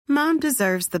Mom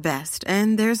deserves the best,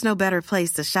 and there's no better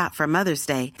place to shop for Mother's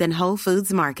Day than Whole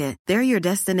Foods Market. They're your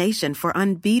destination for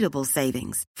unbeatable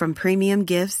savings, from premium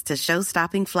gifts to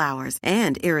show-stopping flowers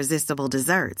and irresistible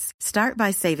desserts. Start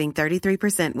by saving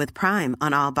 33% with Prime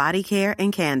on all body care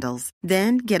and candles.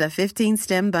 Then get a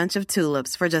 15-stem bunch of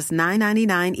tulips for just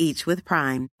 $9.99 each with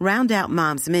Prime. Round out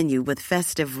Mom's menu with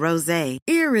festive rosé,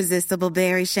 irresistible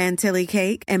berry chantilly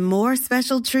cake, and more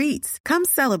special treats. Come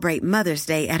celebrate Mother's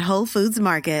Day at Whole Foods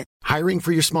Market. Hiring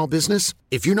for your small business?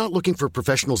 If you're not looking for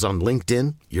professionals on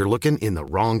LinkedIn, you're looking in the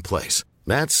wrong place.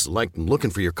 That's like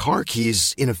looking for your car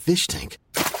keys in a fish tank.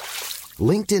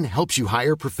 LinkedIn helps you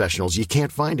hire professionals you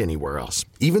can't find anywhere else,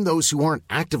 even those who aren't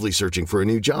actively searching for a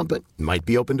new job but might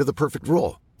be open to the perfect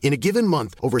role. In a given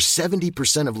month, over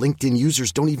 70% of LinkedIn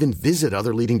users don't even visit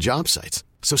other leading job sites.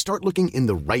 So start looking in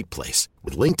the right place.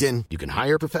 With LinkedIn, you can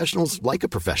hire professionals like a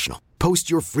professional. Post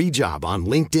your free job on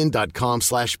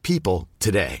linkedin.com/people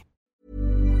today.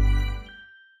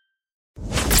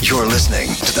 You're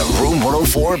listening to the Room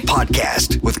 104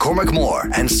 podcast with Cormac Moore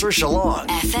and Saoirse Long.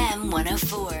 FM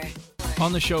 104.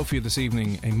 On the show for you this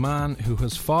evening, a man who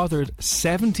has fathered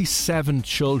 77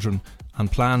 children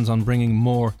and plans on bringing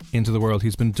more into the world.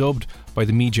 He's been dubbed by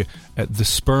the media the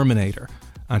Sperminator,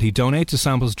 and he donates his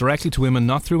samples directly to women,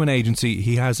 not through an agency.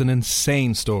 He has an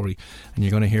insane story, and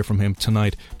you're going to hear from him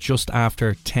tonight just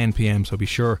after 10 p.m, so be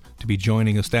sure to be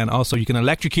joining us then. Also, you can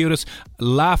electrocute us,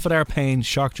 laugh at our pain.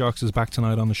 Shock Jocks is back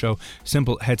tonight on the show.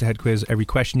 Simple head-to-head quiz. Every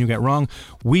question you get wrong,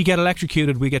 we get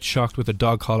electrocuted, we get shocked with a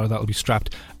dog collar that will be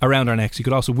strapped around our necks. You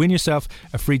could also win yourself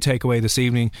a free takeaway this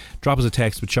evening. Drop us a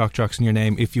text with Shock Jocks in your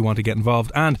name if you want to get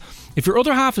involved. And if your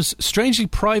other half is strangely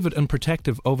private and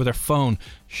protective over their phone,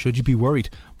 should you be worried?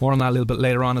 More on that a little bit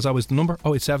later on. As always, the number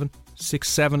 087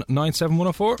 6797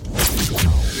 104.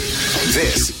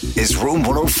 This is Room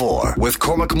 104 with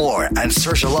Cormac Moore and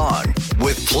Saoirse Long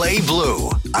with Play Blue,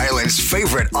 Ireland's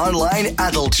favourite online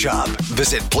adult shop.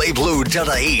 Visit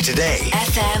playblue.ie today.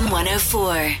 FM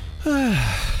 104.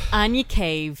 And you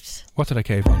caved. What did I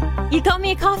cave on? You got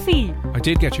me a coffee. I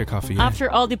did get you a coffee, yeah. After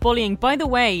all the bullying. By the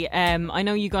way, I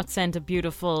know you got sent a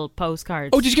beautiful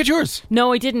postcard. Oh, did you get yours?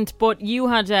 No, I didn't, but you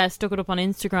had stuck it up on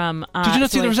Instagram. Did you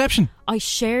not see the reception? I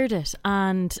shared it,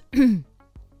 and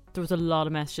there was a lot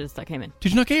of messages that came in.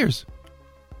 Did you not get yours?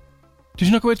 Did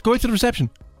you not go out to the reception?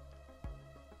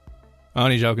 I'm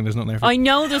only joking, there's nothing there for you. I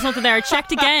know there's nothing there. I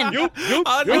checked again.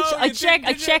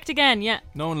 I checked again, yeah.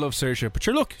 No one loves Saoirse, but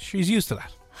sure, look, she's used to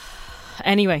that.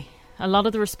 Anyway, a lot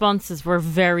of the responses were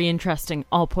very interesting,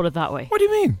 I'll put it that way. What do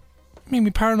you mean? You made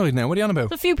me paranoid now. What are you on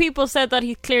about? A few people said that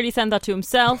he clearly sent that to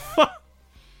himself.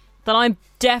 That I'm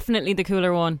definitely the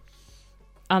cooler one.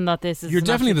 And that this is... You're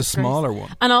definitely the smaller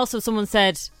one. And also someone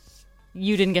said,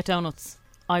 you didn't get donuts.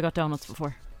 I got donuts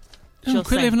before. No,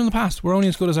 quit living in the past. We're only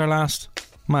as good as our last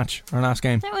match, our last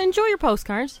game. Now, enjoy your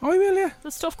postcard. Oh, I will, yeah.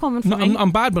 There's stuff coming from me.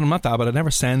 I'm bad, but I'm not that bad. I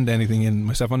never send anything in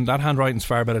myself. And that handwriting's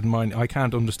far better than mine. I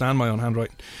can't understand my own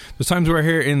handwriting. There's times we're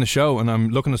here in the show and I'm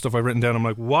looking at stuff I've written down. I'm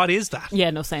like, what is that? Yeah,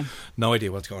 no, same. No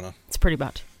idea what's going on. It's pretty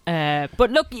bad.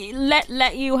 But look,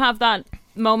 let you have that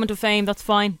moment of fame. That's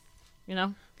fine. You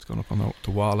know. It's going up on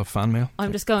the wall of fan mail.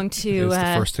 I'm just going to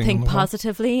think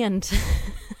positively, and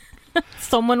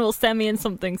someone will send me in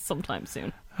something sometime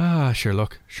soon. Sure,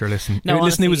 listen. No,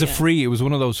 honestly, it was it was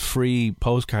one of those free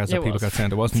postcards that people got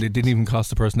sent. It didn't even cost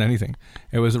the person anything.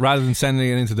 It was, rather than sending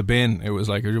it into the bin, it was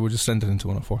like, we'll just send it into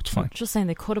 104. It's fine. I'm just saying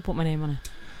they could have put my name on it.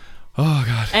 Oh,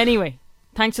 God. Anyway,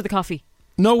 thanks for the coffee.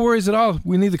 No worries at all.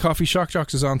 We need the coffee. Shock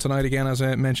Jocks is on tonight again, as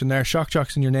I mentioned there. Shock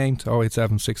Jocks in your name to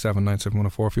 087 6797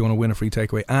 104 if you want to win a free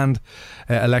takeaway and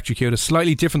electrocute. It's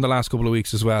slightly different the last couple of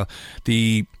weeks as well.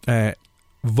 The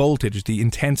voltage, the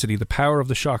intensity, the power of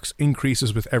the shocks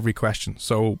increases with every question.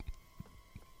 So,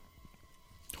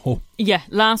 yeah,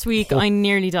 last week I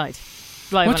nearly died.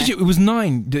 What did you? It was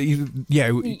 9.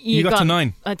 You got to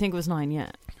 9. I think it was 9. Yeah.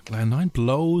 Well, 9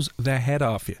 blows the head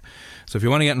off you. So if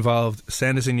you want to get involved,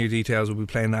 send us in your details. We'll be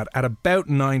playing that at about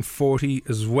 9:40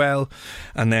 as well,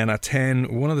 and then at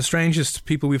 10, one of the strangest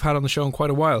people we've had on the show in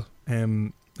quite a while.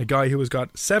 A guy who has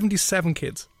got 77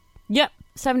 kids. Yep,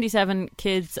 77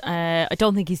 kids. I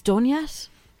don't think he's done yet.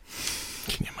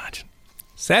 Can you imagine?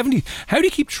 70. How do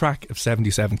you keep track of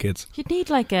 77 kids? You'd need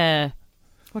like a...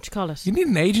 What do you call it? You need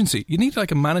an agency. You need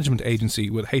like a management agency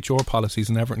with HR policies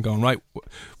and everything going, right,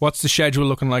 what's the schedule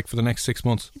looking like for the next 6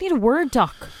 months? You need a Word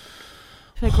doc.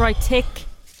 Like, right, tick.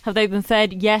 Have they been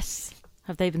fed? Yes.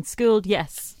 Have they been schooled?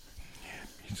 Yes. Yeah,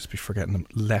 you just be forgetting them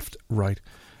left, right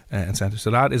and centre.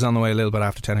 So that is on the way a little bit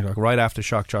after 10 o'clock, right after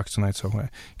Shock Jocks tonight. So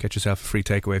get yourself a free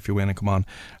takeaway if you win and come on.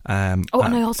 And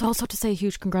I also have to say a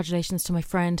huge congratulations to my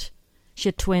friend She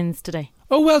had twins today.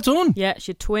 Oh, well done. Yeah,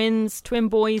 she had twin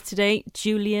boys today,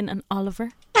 Julian and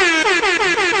Oliver.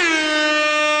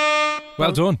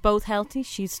 Well done. Both healthy.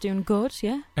 She's doing good,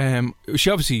 yeah. She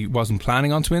obviously wasn't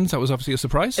planning on twins. That was obviously a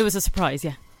surprise. It was a surprise,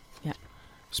 yeah.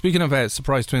 Speaking of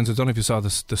surprise twins, I don't know if you saw the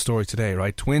story today,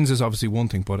 right? Twins is obviously one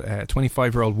thing, but a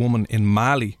 25-year-old woman in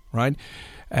Mali, right,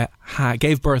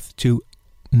 gave birth to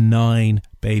 9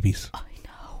 babies. I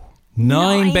know.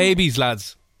 9 babies,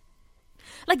 lads.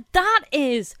 Like, that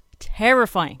is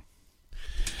terrifying.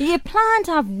 You plan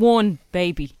to have 1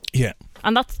 baby. Yeah.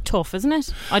 And that's tough, isn't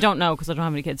it? I don't know because I don't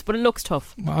have any kids, but it looks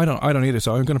tough. Well, I don't either,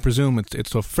 so I'm going to presume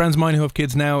it's tough. Friends of mine who have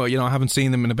kids now, I haven't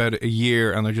seen them in about a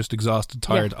year, and they're just exhausted,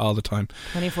 tired all the time,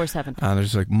 24/7, and they're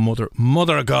just like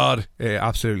mother of God,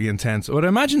 absolutely intense. But I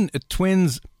imagine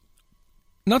twins.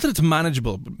 Not that it's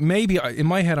manageable, but maybe in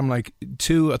my head I'm like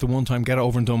 2 at the one time, get it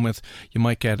over and done with. You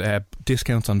might get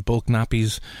discounts on bulk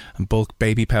nappies and bulk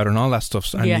baby powder and all that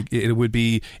stuff, and it would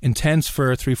be intense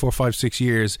for 3, 4, 5, 6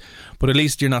 years, but at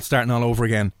least you're not starting all over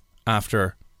again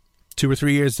after 2 or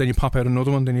 3 years. Then you pop out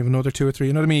another one, then you have another 2 or 3.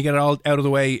 You know what I mean? You get it all out of the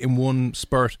way in one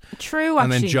spurt. True,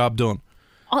 and actually. then job done.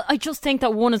 I just think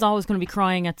that one is always going to be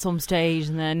crying at some stage,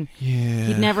 and then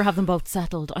you'd never have them both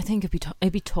settled. I think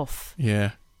it'd be tough.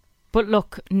 Yeah. But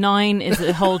look, 9 is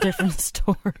a whole different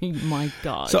story. My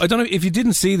God. So I don't know if you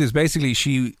didn't see this. Basically,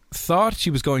 she thought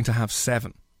she was going to have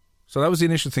 7. So that was the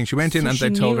initial thing. She went in and they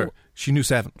told her she knew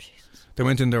 7. Jesus. They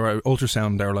went in, there were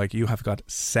ultrasound. They were like, "You have got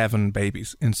 7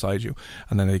 babies inside you."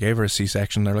 And then they gave her a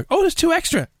C-section. They're like, "Oh, there's 2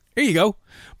 extra. Here you go.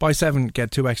 Buy 7, get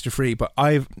 2 extra free." But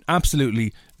I've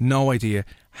absolutely no idea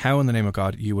how in the name of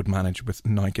God you would manage with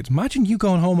 9 kids. Imagine you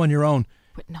going home on your own.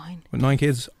 With 9. With 9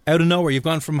 kids. Out of nowhere, you've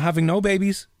gone from having no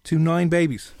babies to 9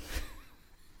 babies.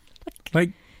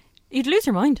 Like, you'd lose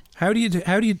your mind. How do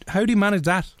you manage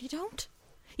that? You don't.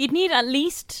 You'd need at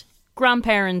least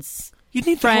grandparents. You'd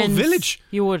need friends. The whole village.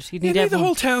 You would. You'd need everyone. The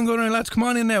whole town going around, lads. Come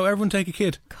on in now. Everyone take a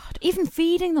kid. God, even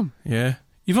feeding them. Yeah.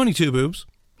 You've only 2 boobs.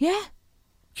 Yeah.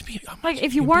 Like,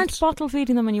 if you weren't bottle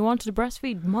feeding them and you wanted to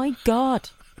breastfeed, my God.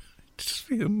 It's just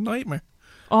be a nightmare.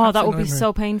 Oh, that would be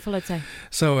so painful, I'd say.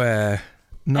 So,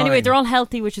 9. Anyway, they're all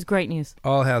healthy, which is great news.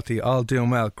 All healthy, all doing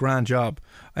well. Grand job.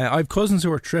 I have cousins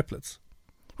who are triplets,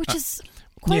 which is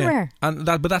quite rare. And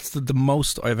but that's the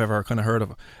most I've ever kind of heard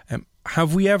of.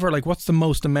 Have we ever, like, what's the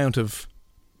most amount of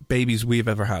babies we've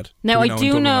ever had? Now, I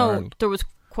do know there was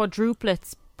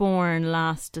quadruplets born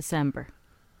last December.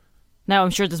 Now,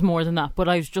 I'm sure there's more than that, but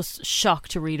I was just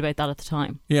shocked to read about that at the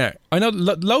time. Yeah, I know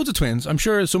loads of twins. I'm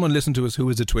sure someone listened to us who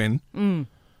is a twin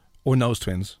or knows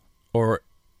twins, or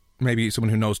maybe someone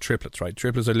who knows triplets, right?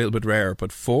 Triplets are a little bit rare,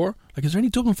 but 4? Like, is there any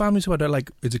Dublin families who are like,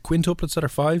 is it quintuplets that are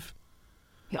 5?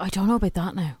 Yeah, I don't know about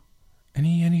that now.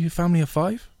 Any family of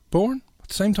 5 born at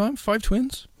the same time? 5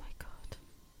 twins? My God.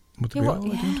 Would they be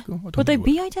all identical? Would they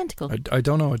be identical? I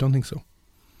don't know. I don't think so.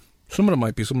 Some of them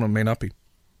might be, some of them may not be.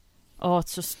 Oh,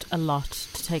 it's just a lot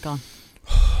to take on.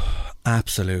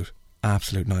 Absolute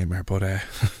nightmare. But there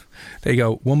you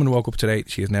go. Woman woke up today.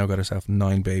 She has now got herself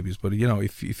 9 babies. But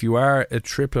if you are a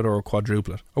triplet or a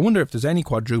quadruplet, I wonder if there's any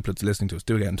quadruplets listening to us.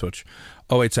 Do get in touch.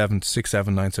 087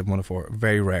 67 97 104.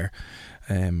 Very rare.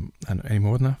 And any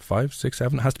more than that? 5, 6,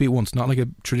 7. It has to be at once. Not like a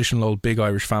traditional old big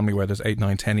Irish family where there's 8,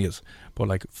 9, 10 years, but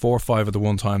like 4 or 5 at the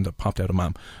one time that popped out of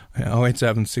mam.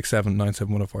 087 67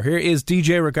 97 104. Here is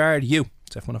DJ Regard You.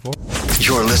 It's F104.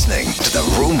 You're listening to the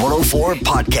Room 104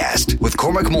 podcast with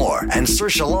Cormac Moore and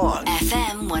Saoirse Long.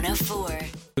 FM 104.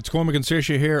 It's Cormac and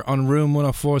Saoirse here on Room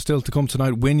 104. Still to come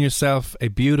tonight. Win yourself a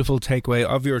beautiful takeaway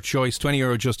of your choice.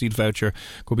 €20 Just Eat voucher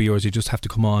could be yours. You just have to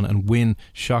come on and win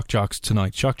Shock Jocks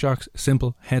tonight. Shock Jocks,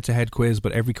 simple head-to-head quiz,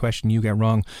 but every question you get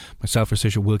wrong, myself or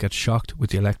Saoirse will get shocked with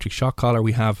the electric shock collar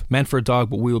we have, meant for a dog,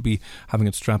 but we will be having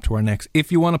it strapped to our necks.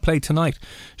 If you want to play tonight,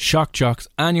 Shock Jocks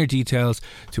and your details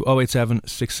to 087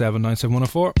 67 97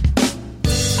 104.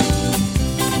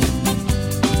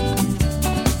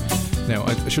 Now,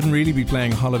 I shouldn't really be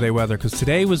playing holiday weather because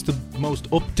today was the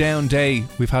most up-down day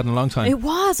we've had in a long time. It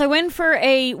was. I went for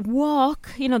a walk,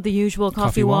 the usual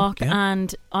coffee walk, yeah.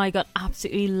 And I got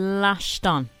absolutely lashed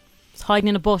on. I was hiding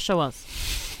in a bush, I was.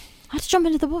 I had to jump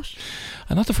into the bush.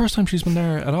 And not the first time she's been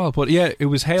there at all. But yeah, it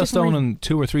was hailstoning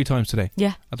 2 or 3 times today.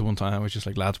 Yeah. At the one time, I was just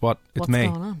like, lads, it's What's May.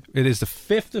 Going on? It is the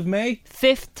 5th of May.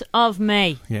 5th of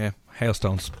May. Yeah,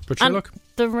 hailstones. But sure, and look.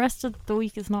 The rest of the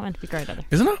week is not meant to be great either.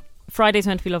 Isn't it? Friday's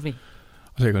meant to be lovely.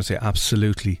 I thought you were going to say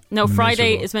absolutely No, Friday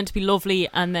miserable. is meant to be lovely,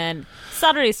 and then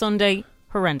Saturday, Sunday,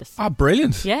 horrendous. Ah,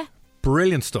 brilliant. Yeah.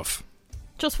 Brilliant stuff.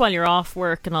 Just while you're off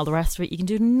work and all the rest of it, you can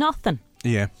do nothing.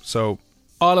 Yeah, so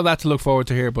all of that to look forward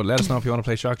to here, but let us know if you want to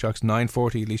play Shock Jocks.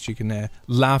 9:40, at least you can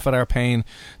laugh at our pain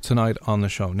tonight on the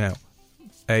show. Now,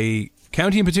 a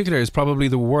county in particular is probably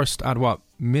the worst at what?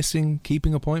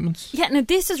 Keeping appointments? Yeah, now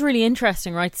this is really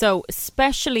interesting, right? So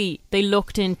especially they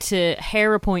looked into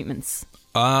hair appointments.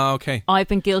 Ah, okay. I've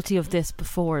been guilty of this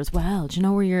before as well. Do you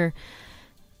know where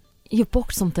you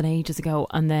booked something ages ago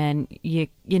and then you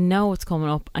know it's coming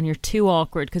up and you're too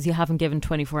awkward because you haven't given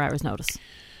 24 hours notice.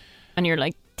 And you're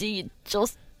like, do you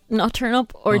just not turn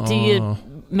up or do you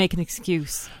make an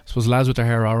excuse? I suppose lads with their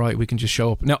hair, all right, we can just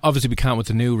show up. Now, obviously we can't with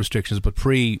the new restrictions, but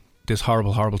pre this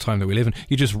horrible time that we live in,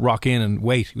 you just rock in and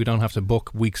wait. We don't have to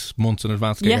book weeks, months in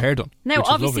advance to get your hair done. Now,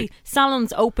 obviously,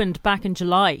 salons opened back in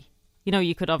July. You know,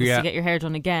 you could obviously get your hair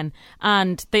done again.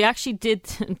 And they actually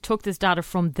took this data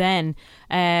from then.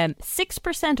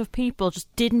 6% of people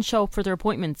just didn't show up for their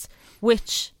appointments,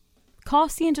 which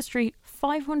cost the industry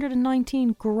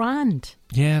 519 grand.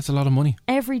 Yeah, it's a lot of money.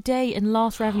 Every day in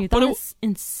lost revenue. That is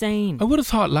insane. I would have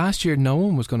thought last year no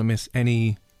one was going to miss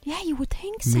any you would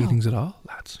think so. Meetings at all,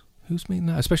 lads. Who's meeting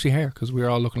that? Especially hair, because we're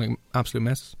all looking like absolute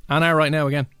messes. And are right now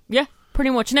again. Yeah, pretty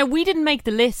much. Now, we didn't make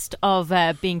the list of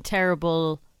being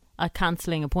terrible at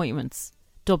cancelling appointments.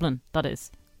 Dublin, that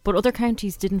is. But other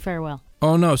counties didn't fare well.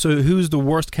 Oh no, so who's the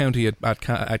worst county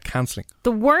at cancelling?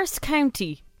 The worst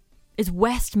county is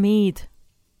Westmeath,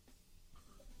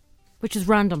 which is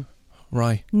random.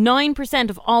 Right. 9%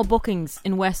 of all bookings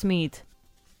in Westmeath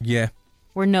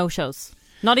were no-shows.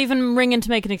 Not even ringing to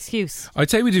make an excuse.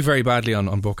 I'd say we do very badly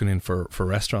on booking in for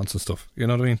restaurants and stuff. You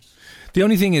know what I mean? The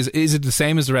only thing is it the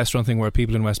same as the restaurant thing where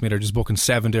people in Westmeath are just booking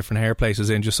 7 different hair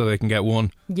places in just so they can get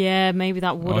one? Yeah, maybe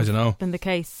that would have been the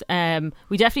case.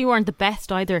 We definitely weren't the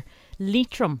best either.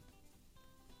 Leitrim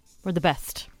were the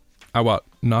best. At what?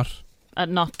 At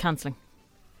not cancelling.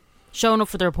 Showing up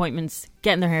for their appointments,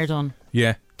 getting their hair done.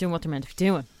 Yeah. Doing what they're meant to be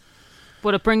doing.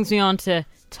 But it brings me on to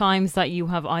times that you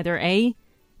have either A,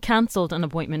 cancelled an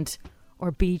appointment,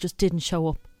 or B, just didn't show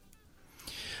up.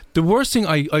 The worst thing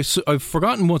I've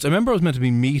forgotten once. I remember I was meant to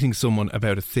be meeting someone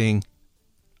about a thing,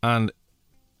 and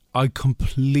I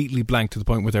completely blanked to the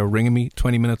point where they were ringing me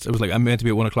 20 minutes. It was like I'm meant to be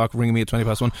at 1 o'clock, ringing me at 20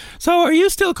 past 1. So are you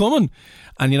still coming?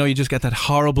 And you know, you just get that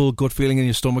horrible gut feeling in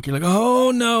your stomach. You're like,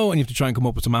 oh no, and you have to try and come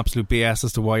up with some absolute BS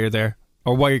as to why you're there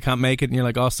or why you can't make it. And you're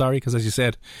like, oh sorry, because as you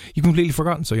said, you've completely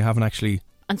forgotten, so you haven't actually.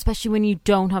 And especially when you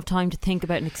don't have time to think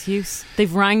about an excuse.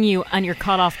 They've rang you and you're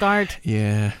caught off guard.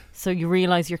 Yeah. So you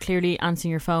realise you're clearly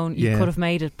answering your phone. You could have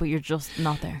made it, but you're just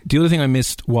not there. The other thing I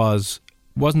missed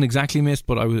wasn't exactly missed,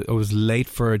 but I was late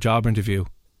for a job interview.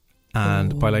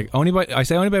 And I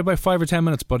say only by about 5 or 10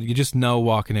 minutes, but you just know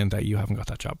walking in that you haven't got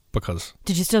that job because.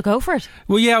 Did you still go for it?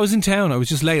 Well, yeah, I was in town. I was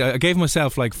just late. I gave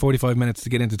myself like 45 minutes to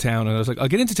get into town, and I was like, I'll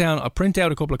get into town. I'll print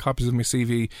out a couple of copies of my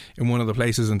CV in one of the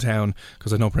places in town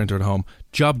because I had no printer at home.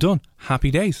 Job done.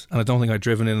 Happy days. And I don't think I'd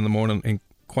driven in the morning in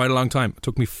quite a long time. It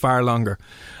took me far longer,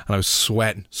 and I was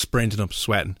sweating, sprinting up,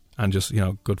 sweating, and just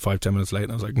good 5-10 minutes late.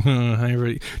 And I was like, I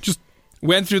really just.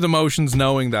 Went through the motions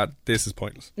knowing that this is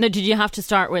pointless. Now, did you have to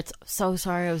start with, so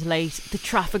sorry I was late, the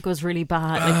traffic was really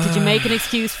bad? Like, did you make an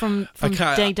excuse from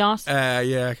day dot?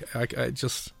 Yeah, I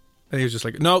just, and he was just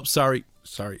like, no, sorry,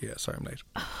 yeah, sorry I'm late.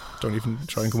 Don't even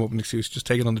try and come up with an excuse, just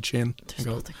take it on the chin. There's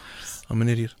nothing worse. I'm an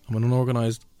idiot. I'm an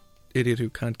unorganised idiot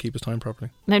who can't keep his time properly.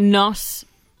 Now, not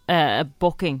a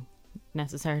booking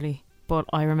necessarily, but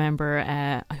I remember,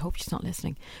 I hope she's not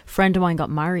listening, a friend of mine got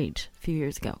married a few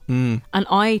years ago, and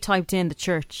I typed in the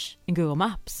church in Google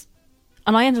Maps,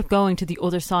 and I ended up going to the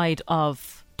other side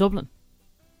of Dublin.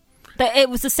 It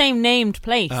was the same named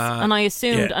place, and I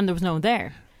assumed, and there was no one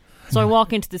there. So I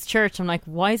walk into this church, I'm like,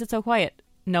 why is it so quiet?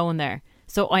 No one there.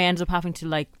 So I ended up having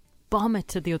to bomb it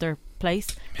to the other place.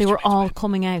 They were all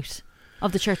coming out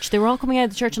of the church.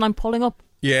 And I'm pulling up.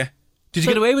 Yeah. Did you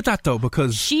get away with that though?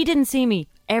 Because she didn't see me.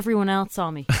 Everyone else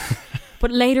saw me. But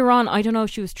later on, I don't know if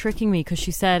she was tricking me because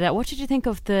she said, what did you think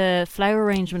of the flower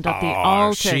arrangement at the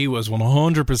altar? She was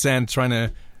 100% trying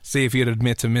to see if you'd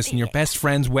admit to missing your best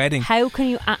friend's wedding. How can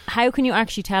you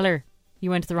actually tell her you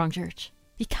went to the wrong church?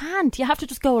 You can't. You have to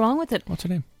just go along with it. What's her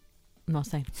name? I'm not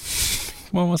saying.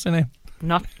 Well, what's her name?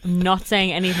 I'm not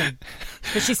saying anything.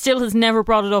 But she still has never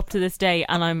brought it up to this day,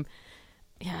 and I'm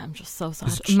just so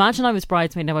sad. Imagine I was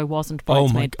bridesmaid. Now I wasn't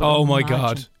bridesmaid. Oh my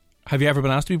God. Have you ever been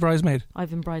asked to be bridesmaid?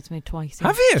 I've been bridesmaid twice.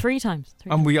 Have you? 3 times.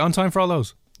 And were you on time for all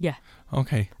those? Yeah.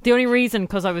 Okay. The only reason,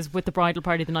 because I was with the bridal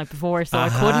party the night before, so I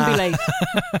couldn't be late.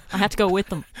 I had to go with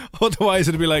them. Otherwise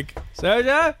it'd be like,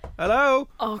 Sergio, hello.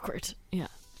 Awkward. Yeah.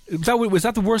 Was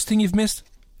that the worst thing you've missed?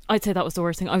 I'd say that was the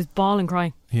worst thing. I was bawling,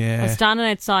 crying. Yeah. I was standing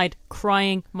outside,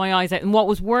 crying my eyes out. And what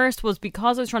was worst was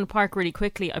because I was trying to park really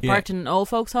quickly, I parked in an old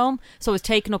folks' home, so I was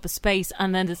taking up a space.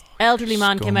 And then this elderly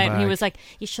man came out and he was like,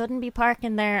 "You shouldn't be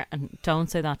parking there." And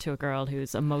don't say that to a girl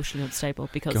who's emotionally unstable,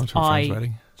 because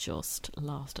I just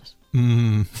lost it.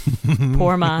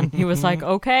 Poor man. He was like,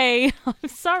 "Okay, I'm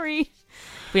sorry."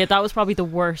 But yeah, that was probably the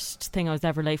worst thing I was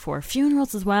ever late for.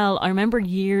 Funerals as well. I remember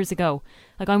years ago,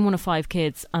 like, I'm one of 5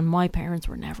 kids and my parents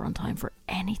were never on time for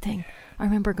anything. I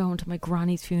remember going to my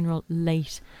granny's funeral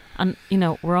late, and you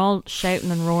know, we're all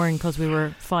shouting and roaring because we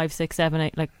were 5, 6, 7,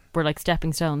 8, like we're like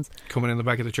stepping stones. Coming in the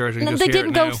back of the church and no, just they hear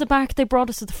didn't it go now. to the back, they brought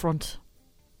us to the front.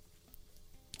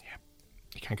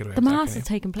 Can't get away the with that, mass can is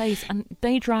you? taking place and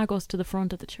they drag us to the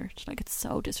front of the church. Like, it's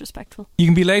so disrespectful. You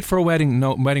can be late for a wedding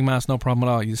mass, no problem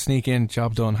at all. You sneak in,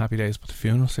 job done, happy days. But the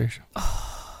funeral, Saoirse,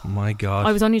 oh my God.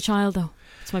 I was only a child though.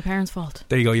 It's my parents' fault.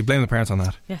 There you go, you blame the parents on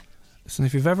that. Yeah. Listen,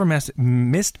 if you've ever missed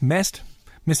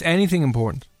anything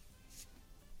important,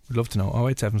 we'd love to know.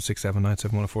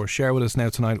 08767971004. Share with us now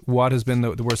tonight what has been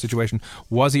the worst situation.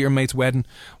 Was it your mate's wedding?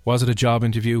 Was it a job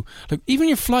interview? Like, even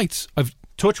your flights. I've,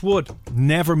 touch wood,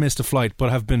 never missed a flight,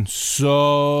 but have been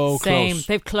so Same. close.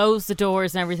 They've closed the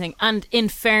doors and everything. And in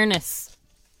fairness,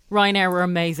 Ryanair were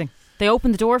amazing. They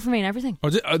opened the door for me and everything.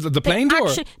 Or the plane door?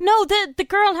 No, the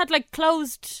girl had like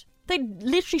closed. They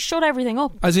literally shut everything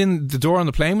up. As in, the door on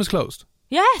the plane was closed?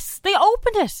 Yes, they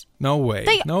opened it. No way.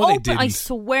 They didn't. I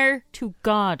swear to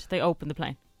God, they opened the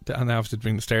plane. And they have to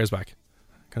bring the stairs back.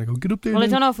 Can I go, get up there? Well, now? I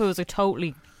don't know if it was a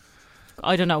totally...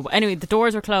 I don't know. But anyway, the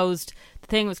doors were closed. The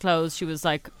thing was closed. She was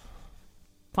like,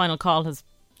 final call has...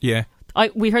 Yeah.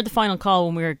 We heard the final call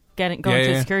when we were going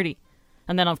to security.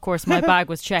 And then, of course, my bag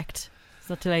was checked.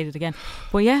 So delayed it again.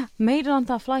 But yeah, made it onto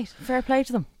that flight. Fair play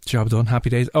to them. Job done. Happy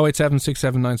days.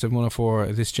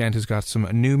 08767971004. This gent has got some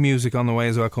new music on the way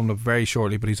as well, coming up very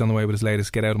shortly, but he's on the way with his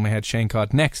latest Get Out of My Head. Shane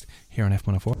Codd next here on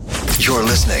F104. You're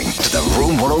listening to the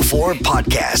Room 104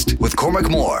 podcast with Cormac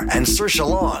Moore and Saoirse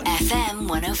Long. FM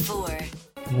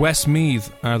 104.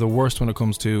 Westmeath are the worst when it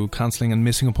comes to cancelling and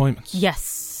missing appointments.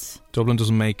 Yes. Dublin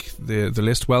doesn't make the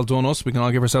list. Well done us. We can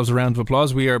all give ourselves a round of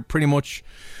applause. We are pretty much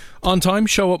on time,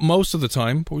 show up most of the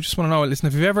time, but we just want to know, listen,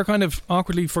 if you've ever kind of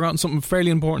awkwardly forgotten something fairly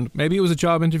important, maybe it was a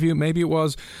job interview, maybe it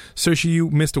was, Saoirse,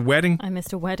 you missed a wedding. I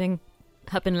missed a wedding,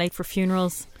 have been late for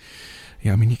funerals.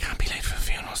 Yeah, I mean, you can't be late for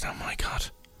funerals now, my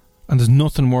God. And there's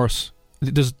nothing worse.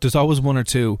 There's always one or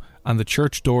two, and the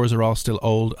church doors are all still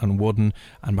old and wooden,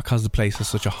 and because the place has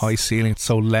such a high ceiling, it's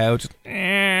so loud.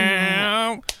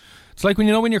 It's like when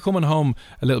you're coming home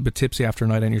a little bit tipsy after a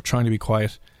night and you're trying to be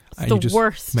quiet. And the you just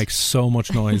worst. make so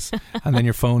much noise, and then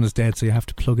your phone is dead, so you have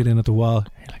to plug it in at the wall.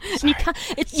 You're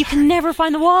like, you can never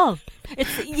find the wall.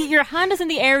 Your hand is in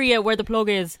the area where the plug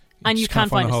is, and you can't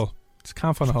find the it. hole. Just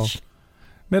can't find the hole.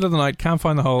 Middle of the night, can't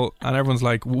find the hole, and everyone's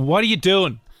like, "What are you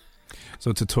doing?"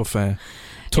 So it's a tough It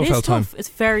is hell time. tough. It's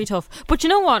very tough. But you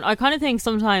know what? I kind of think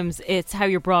sometimes it's how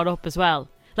you're brought up as well.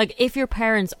 Like, if your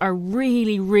parents are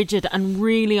really rigid and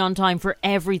really on time for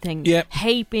everything,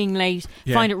 hate being late,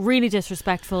 find it really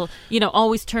disrespectful,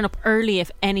 always turn up early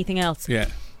if anything else. Yeah.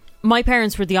 My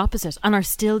parents were the opposite and are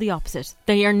still the opposite.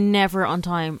 They are never on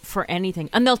time for anything.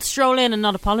 And they'll stroll in and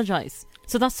not apologise.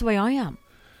 So that's the way I am.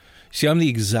 See, I'm the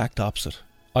exact opposite.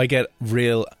 I get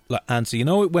real antsy. You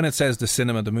know when it says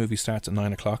the movie starts at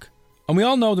 9 o'clock? And we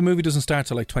all know the movie doesn't start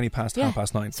till like 20 past,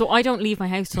 9:30. So I don't leave my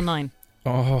house till 9.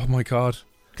 Oh my God.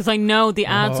 Because I know the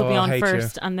ads will be on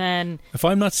first, you. and then... If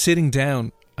I'm not sitting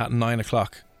down at 9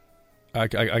 o'clock, I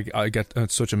get in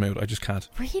such a mood. I just can't.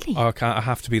 Really? I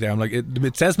have to be there. I'm like,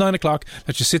 it says 9 o'clock.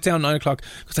 Let's just sit down at 9 o'clock,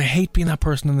 because I hate being that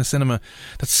person in the cinema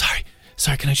that's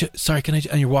sorry, can I?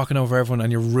 And you're walking over everyone,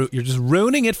 and you're just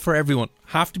ruining it for everyone.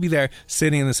 Have to be there,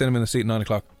 sitting in the cinema in the seat at 9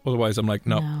 o'clock. Otherwise, I'm like,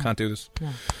 no, can't do this. No.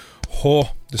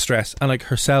 Oh, the stress. And like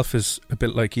herself is a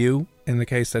bit like you in the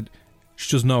case that she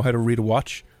doesn't know how to read a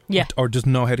watch. Yeah. Or doesn't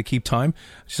know how to keep time.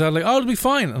 She's like, it'll be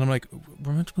fine. And I'm like,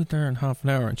 we're meant to be there in half an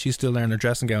hour. And she's still there in her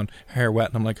dressing gown, hair wet.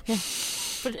 And I'm like... Yeah.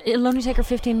 But it'll only take her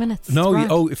 15 minutes.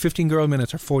 No, 15 girl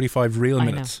minutes or 45 real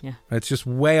minutes. I know, It's just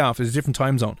way off. It's a different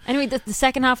time zone. Anyway, the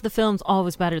second half of the film's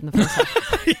always better than the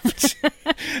first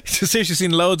half. She's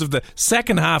seen loads of the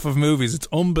second half of movies. It's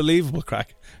unbelievable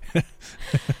crack.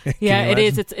 Yeah, it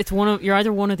is. It's one of... You're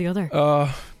either one or the other.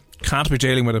 Can't be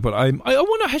dealing with it, but I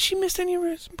wonder, has she missed any of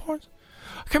her importance?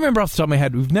 I can't remember off the top of my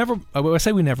head. We've never... I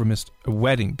say we never missed a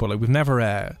wedding, but like we've never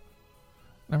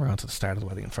gone to the start of the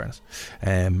wedding, in fairness.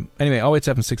 Anyway,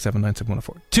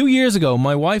 08767971004. 2 years ago,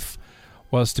 my wife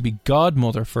was to be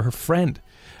godmother for her friend.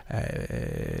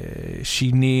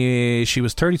 She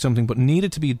was 30-something but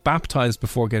needed to be baptised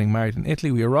before getting married in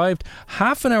Italy. We arrived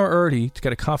half an hour early to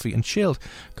get a coffee and chilled.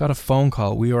 Got a phone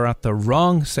call. We were at the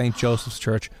wrong St. Joseph's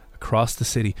Church across the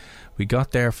city. We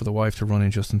got there for the wife to run in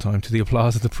just in time to the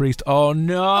applause of the priest. Oh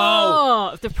no!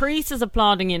 Oh, if the priest is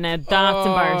applauding you now, that's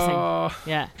embarrassing.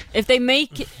 Yeah. If they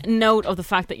make note of the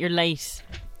fact that you're late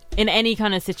in any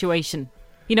kind of situation,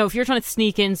 you know, if you're trying to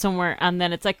sneak in somewhere and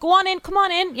then it's like, go on in, come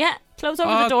on in, yeah, close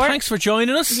over the door. Thanks for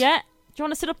joining us. Yeah. Do you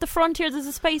want to sit up the front here? There's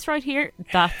a space right here.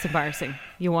 That's embarrassing.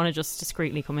 You want to just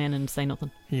discreetly come in and say nothing.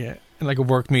 Yeah. In like a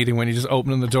work meeting when you just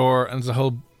open the door and there's a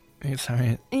whole...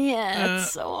 Sorry. Yeah,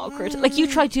 it's so awkward. Like, you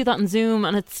try to do that on Zoom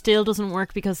and it still doesn't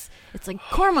work because it's like,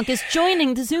 Cormac is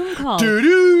joining the Zoom call.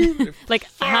 Like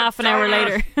half an hour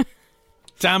later.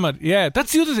 Damn it. Yeah,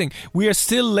 that's the other thing. We are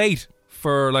still late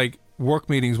for like work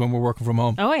meetings when we're working from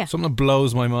home. Oh yeah. Something that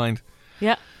blows my mind.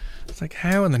 Yeah. It's like,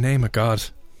 how in the name of God?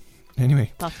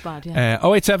 Anyway. That's bad, yeah.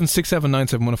 087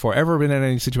 6797 104. Ever been in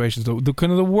any situations, the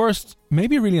kind of the worst,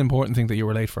 maybe a really important thing that you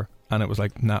were late for? And it was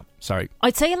like, nah, sorry.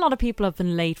 I'd say a lot of people have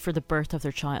been late for the birth of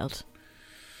their child.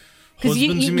 Husbands,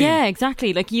 you mean? Yeah,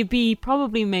 exactly. Like, you'd be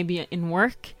probably maybe in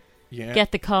work,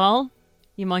 get the call,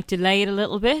 you might delay it a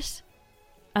little bit,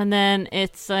 and then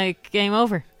it's like game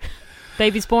over.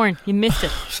 Baby's born. You missed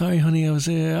it. Sorry, honey. I was.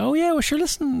 Oh yeah, well, sure.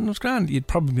 Listen, it was grand. You'd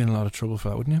probably be in a lot of trouble for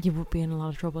that, wouldn't you? You would be in a lot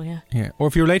of trouble, yeah. Yeah. Or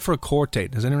if you were late for a court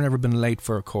date. Has anyone ever been late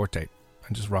for a court date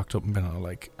and just rocked up and been all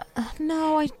like?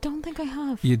 No, I don't think I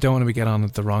have. You don't want to be get on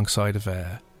at the wrong side of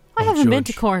I haven't been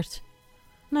to court.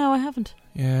 No, I haven't.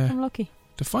 Yeah. I'm lucky.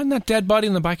 To find that dead body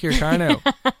in the back of your car now.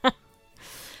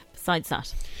 Besides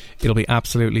that, it'll be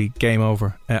absolutely game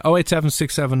over. 087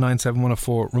 6797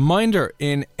 104. Reminder: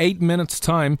 in 8 minutes'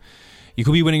 time, you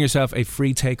could be winning yourself a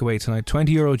free takeaway tonight.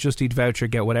 €20 Just Eat voucher.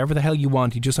 Get whatever the hell you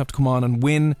want. You just have to come on and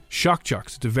win Shock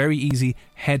Jocks. It's a very easy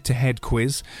head-to-head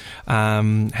quiz.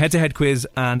 Head-to-head quiz,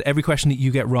 and every question that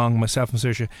you get wrong, myself and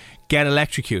Saoirse get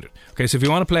electrocuted. Okay, so if you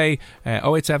want to play,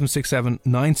 087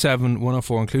 6797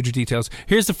 104, include your details.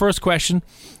 Here's the first question,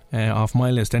 off my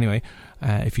list anyway.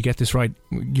 If you get this right,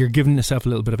 you're giving yourself a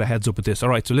little bit of a heads up with this.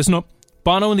 Alright, so listen up.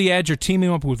 Bono and The Edge are teaming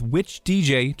up with which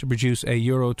DJ to produce a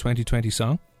Euro 2020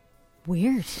 song?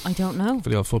 weird. I don't know. For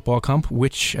the old football comp,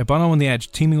 which Bono and The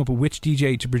Edge teaming up with which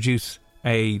DJ to produce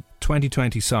a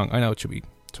 2020 song? I know it should be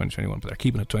 2021, but they're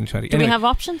keeping it 2020. Do we have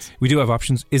options? We do have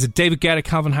options. Is it David Guetta,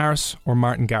 Calvin Harris, or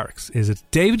Martin Garrix? Is it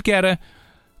David Guetta,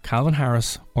 Calvin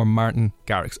Harris, or Martin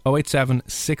Garrix? 087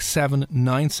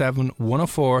 6797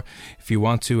 104. If you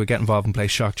want to get involved and play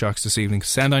Shock Jocks this evening,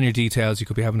 send on your details. You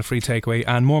could be having a free takeaway,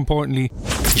 and more importantly,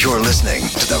 you're listening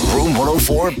to the Room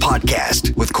 104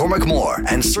 podcast with Cormac Moore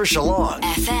and Saoirse Long.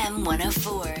 FM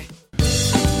 104.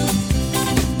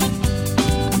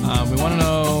 We want to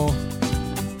know,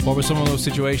 what were some of those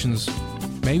situations?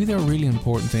 Maybe there were really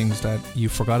important things that you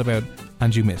forgot about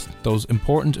and you missed. Those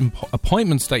important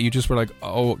appointments that you just were like,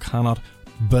 oh, cannot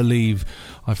believe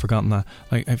I've forgotten that.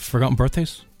 Like, I've forgotten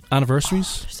birthdays,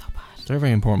 anniversaries. Oh, they're so bad. They're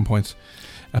very important points.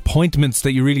 Appointments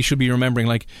that you really should be remembering,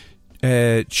 like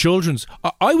children's.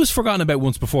 I was forgotten about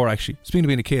once before, actually. Speaking of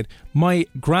being a kid, my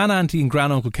grand-auntie and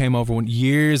grand-uncle came over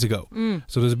years ago.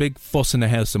 So there's a big fuss in the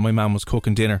house and my mum was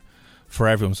cooking dinner for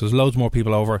everyone. So there's loads more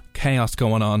people over, chaos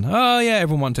going on. Oh yeah,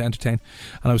 everyone wanted to entertain.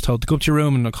 And I was told to go up to your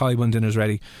room and call you when dinner's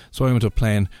ready. So I went up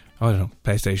playing, I don't know,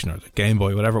 PlayStation or the Game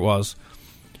Boy, whatever it was.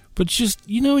 But just,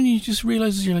 you know, when you just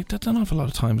realise, you're like, that's an awful lot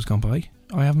of time has gone by.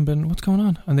 I haven't been, what's going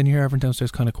on? And then you hear everyone downstairs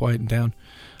kind of quieting down.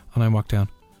 And I walked down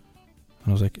and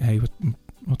I was like, hey,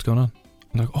 what's going on?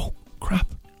 I'm like, oh crap.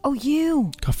 Oh,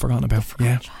 you got forgotten about.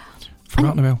 Yeah,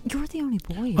 forgotten about. You're the only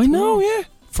boy. I know, yeah.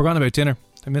 Forgotten about dinner.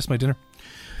 I missed my dinner.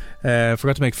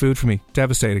 Forgot to make food for me.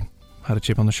 Devastating. Had a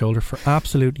chip on the shoulder for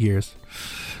absolute years.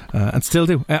 And still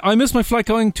do. I missed my flight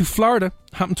going to Florida.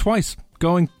 Happened twice.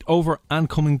 Going over and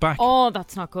coming back. Oh,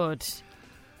 that's not good.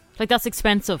 Like, that's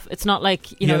expensive. It's not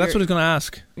like, you know. Yeah, that's what I was going to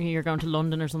ask. You're going to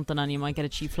London or something and you might get a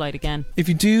cheap flight again. If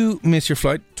you do miss your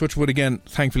flight, touch wood again,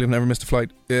 thankfully I've never missed a flight.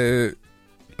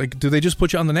 Like, do they just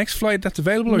put you on the next flight that's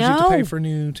available, or do you have to pay for a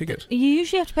new ticket? You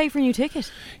usually have to pay for a new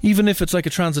ticket. Even if it's like a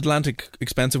transatlantic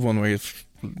expensive one where you've,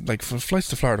 like, for flights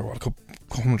to Florida, what, a couple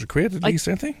 £100 at least,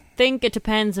 I think? I think it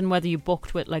depends on whether you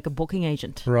booked with like a booking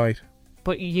agent. Right.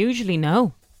 But usually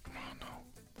no.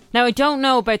 Now, I don't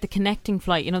know about the connecting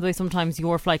flight. You know, the way sometimes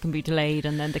your flight can be delayed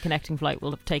and then the connecting flight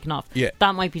will have taken off. Yeah.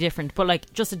 That might be different. But,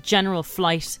 like, just a general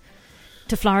flight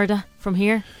to Florida from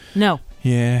here, no.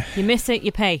 Yeah. You miss it,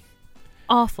 you pay.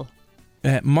 Awful.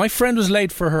 My friend was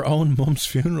late for her own mum's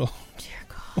funeral. Dear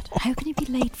God. How can you be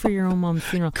late for your own mum's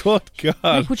funeral? Good God.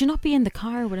 Like, would you not be in the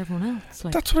car with everyone else?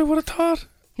 Like, That's what I would have thought.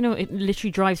 you know, it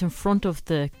literally drives in front of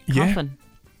the Yeah. coffin.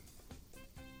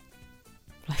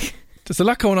 Like, There's a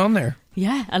lot going on there.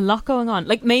 yeah, a lot going on.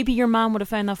 Like, maybe your mum would have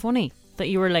found that funny that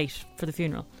you were late for the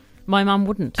funeral. My mum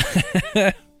wouldn't.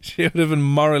 She would have been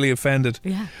morally offended.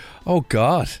 Yeah. Oh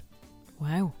God.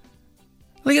 Wow.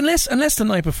 Like unless the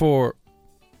night before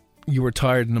you were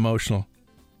tired and emotional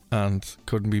and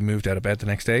couldn't be moved out of bed the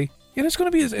next day, you know,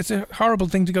 it's a horrible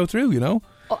thing to go through, you know.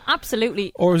 Oh,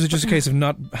 absolutely. Or is it just a case of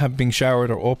not being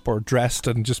showered or up or dressed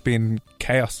and just being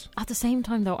chaos? At the same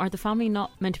time, though, are the family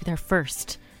not meant to be there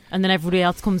first, and then everybody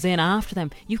else comes in after them?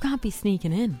 You can't be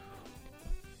sneaking in.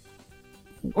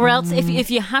 Or else, if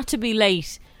you had to be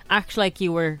late, act like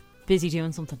you were busy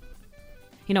doing something.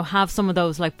 You know, have some of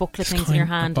those like booklet things in your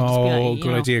hand. And just be like, you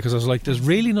good know, idea, because I was like, there's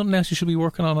really nothing else you should be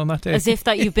working on that day. as if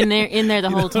that you've been in there the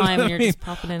You whole know what time I and you're mean? just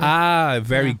popping in.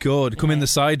 Very Yeah. good. Come in Yeah. the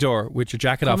side door with your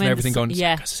jacket Come off and in everything the going,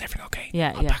 yeah. is everything okay?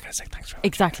 Yeah, I'll yeah. back in a sec. Thanks very much.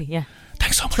 Exactly, yeah.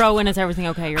 Thanks so much. Throw in, is everything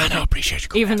okay? You're I okay. know, appreciate you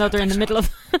coming Even though out. they're in the Thanks middle of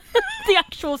the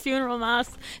actual funeral mass.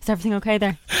 Is everything okay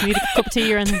there? You need a cup of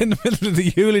tea or anything? in the middle of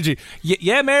the eulogy.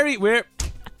 Yeah, Mary,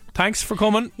 thanks for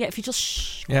coming. Yeah, if you just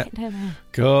shh. Yeah. quiet down there.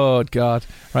 Good God.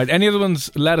 Right, any other ones,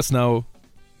 let us know.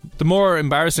 The more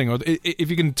embarrassing, or if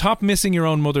you can top missing your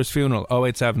own mother's funeral,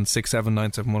 087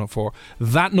 6797 104.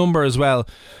 That number as well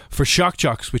for Shock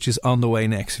Jocks, which is on the way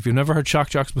next. If you've never heard Shock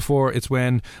Jocks before, it's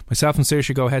when myself and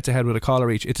Saoirse go head to head with a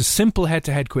caller each. It's a simple head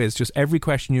to head quiz. Just every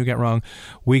question you get wrong,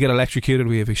 we get electrocuted.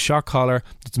 We have a shock collar.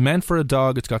 It's meant for a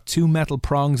dog. It's got 2 metal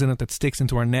prongs in it that sticks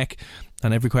into our neck.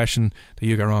 And every question that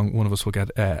you get wrong, one of us will get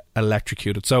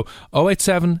electrocuted. So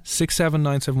 087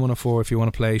 6797 104 if you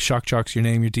want to play Shock Jocks, your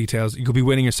name, your details. You could be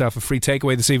winning yourself a free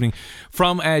takeaway this evening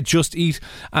from Just Eat.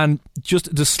 And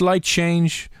just the slight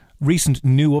change, recent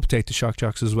new update to Shock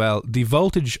Jocks as well. The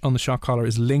voltage on the shock collar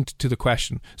is linked to the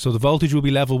question. So the voltage will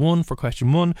be level 1 for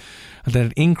question 1, and then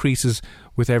it increases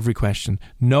with every question.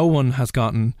 No one has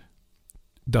gotten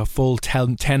the full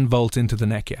 10 volts into the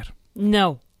neck yet.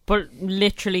 No, but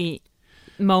literally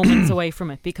moments away from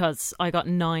it, because I got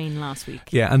 9 last week.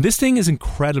 Yeah, and this thing is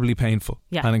incredibly painful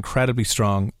Yeah. and incredibly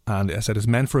strong, and as I said, it's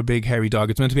meant for a big hairy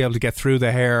dog. It's meant to be able to get through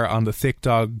the hair on the thick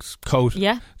dog's coat.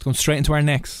 Yeah. It's going straight into our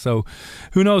necks, so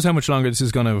who knows how much longer this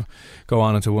is going to go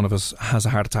on until one of us has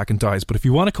a heart attack and dies. But if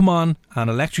you want to come on and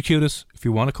electrocute us, if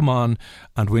you want to come on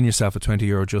and win yourself a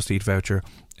 €20 Just Eat voucher,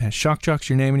 Shock Jocks,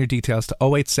 your name and your details to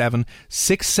 087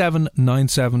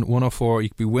 6797 104. You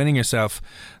could be winning yourself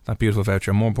that beautiful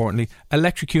voucher, and more importantly,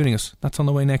 electrocuting us. That's on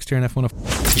the way next here in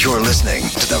F104. You're listening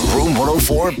to the Room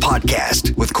 104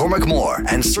 podcast with Cormac Moore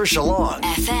and Saoirse Long.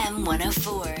 FM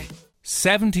 104.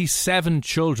 77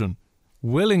 children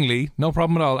willingly, no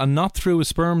problem at all, and not through a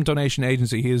sperm donation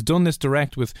agency. He has done this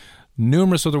direct with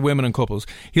numerous other women and couples.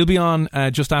 He'll be on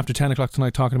just after 10 o'clock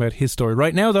tonight talking about his story.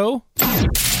 Right now, though,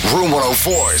 Room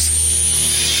 104's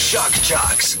Shock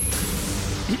Jocks.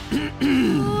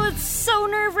 Oh, it's so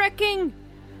nerve-wracking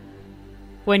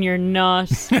when you're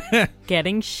not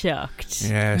getting shocked.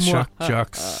 yeah, Shock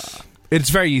Jocks. It's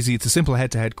very easy. It's a simple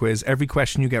head-to-head quiz. Every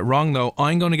question you get wrong, though,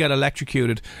 I'm going to get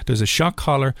electrocuted. There's a shock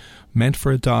collar meant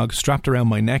for a dog strapped around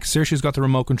my neck. Saoirse's got the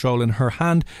remote control in her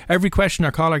hand. Every question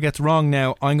our caller gets wrong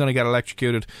now, I'm going to get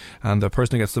electrocuted. And the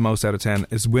person who gets the most out of 10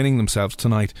 is winning themselves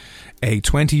tonight a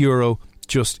 €20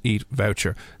 Just Eat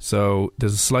voucher. So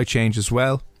there's a slight change as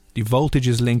well. The voltage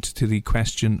is linked to the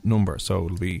question number, so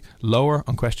it'll be lower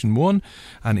on question 1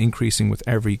 and increasing with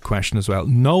every question as well.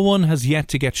 No one has yet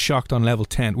to get shocked on level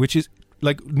 10, which is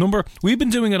like we've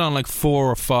been doing it on like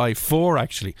 4 or 5, 4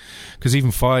 actually, because even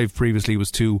 5 previously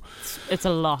was too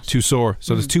sore.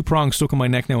 So there's 2 prongs stuck in my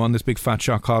neck now on this big fat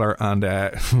shock collar, and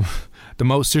the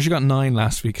most, Saoirse got 9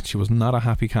 last week and she was not a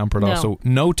happy camper at all. So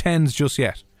no 10s just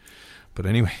yet, but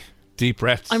anyway, deep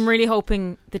breaths. I'm really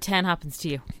hoping the 10 happens to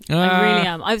you. I really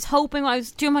am. I was hoping, I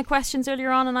was doing my questions earlier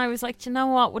on and I was like, do you know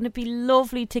what, wouldn't it be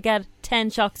lovely to get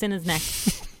 10 shocks in his neck?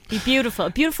 Be beautiful. A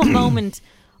beautiful moment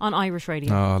on Irish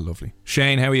radio. Oh, lovely.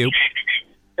 Shane, how are you?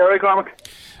 You alright, Cormac?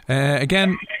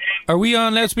 Again, are we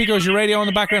on loudspeaker or is your radio on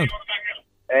the background?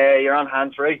 You're on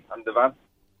hands-free on the van.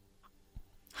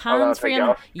 Hands free take it on.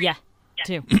 off. Yeah,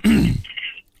 2.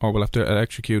 Or we'll have to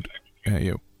electrocute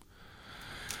you.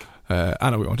 I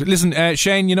know we won't. Listen,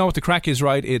 Shane, you know what the crack is,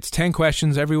 right? It's 10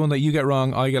 questions. Every one that you get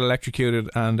wrong, I get electrocuted.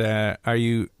 And are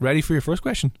you ready for your first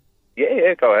question?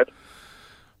 Yeah, go ahead.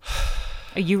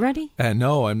 Are you ready?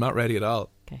 No, I'm not ready at all.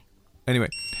 Okay. Anyway.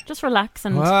 Just relax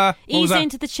and What was ease that?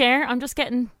 into the chair. I'm just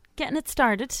getting it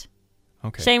started.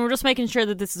 Okay. Shane, we're just making sure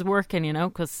that this is working, you know,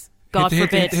 because God hit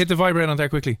forbid. the vibrate on there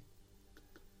quickly.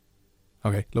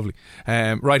 Okay, lovely.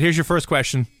 Right, here's your first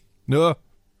question. No.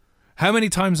 How many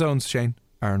time zones, Shane,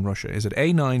 are in Russia? Is it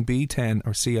A9, B10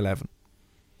 or C11?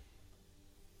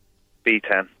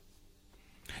 B10.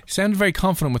 You sound very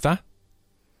confident with that.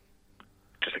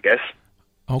 Just a guess.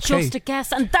 Okay. Just a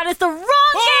guess, and that is the wrong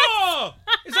Oh!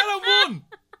 Is that a 1?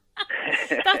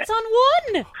 guess! That's on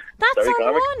 1! That's Sorry, on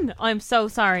Cormac. 1! I'm so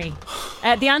sorry.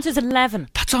 The answer is 11.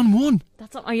 That's on 1.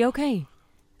 Are you okay?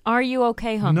 Are you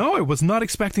okay, hon? No, I was not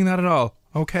expecting that at all.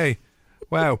 Okay.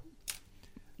 Wow.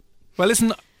 Well,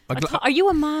 listen. Are you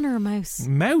a man or a mouse?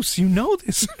 Mouse, you know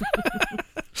this.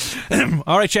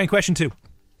 All right, Shane, question 2.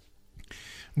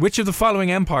 Which of the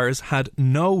following empires had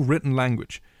no written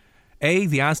language? A,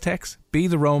 the Aztecs, B,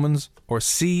 the Romans, or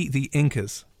C, the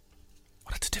Incas?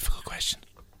 Well, that's a difficult question.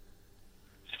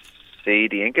 C,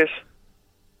 the Incas.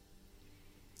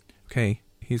 Okay,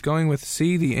 he's going with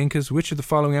C, the Incas. Which of the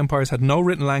following empires had no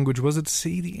written language? Was it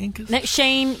C, the Incas? Now,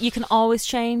 Shane, you can always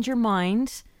change your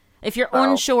mind. If you're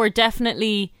unsure,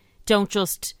 definitely don't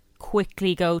just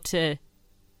quickly go to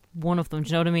one of them. Do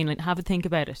you know what I mean? Like, have a think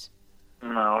about it.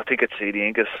 No, I think it's C, the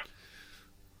Incas.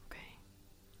 Okay.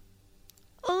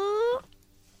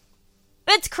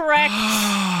 It's correct.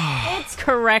 It's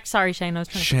correct. Sorry, Shane. I was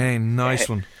trying to... Shane, nice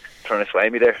one. Trying to sway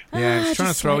me there. Yeah, he's trying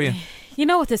to just throw you. slightly. You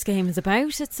know what this game is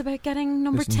about. It's about getting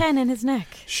number Listen. 10 in his neck.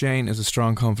 Shane is a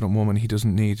strong, confident woman. He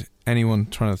doesn't need anyone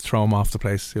trying to throw him off the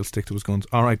place. He'll stick to his guns.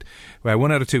 All right. Well,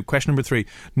 1 out of 2. Question number 3.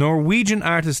 Norwegian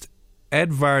artist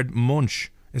Edvard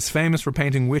Munch is famous for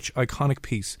painting which iconic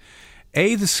piece?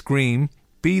 A, the Scream,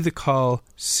 B, the Call,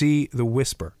 C, the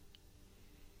Whisper.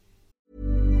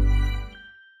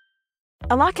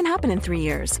 A lot can happen in 3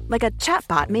 years, like a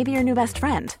chatbot may be your new best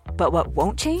friend. But what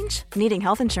won't change? Needing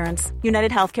health insurance.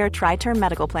 United Healthcare Tri-Term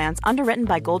Medical Plans, underwritten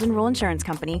by Golden Rule Insurance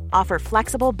Company, offer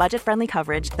flexible, budget-friendly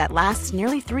coverage that lasts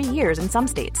nearly 3 years in some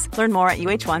states. Learn more at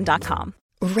uh1.com.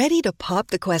 Ready to pop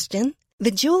the question?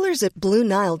 The jewelers at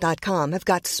BlueNile.com have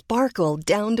got sparkle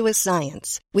down to a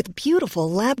science with beautiful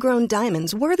lab-grown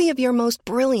diamonds worthy of your most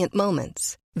brilliant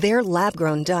moments. Their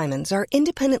lab-grown diamonds are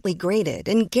independently graded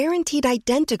and guaranteed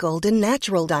identical to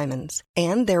natural diamonds,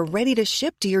 and they're ready to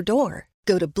ship to your door.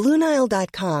 Go to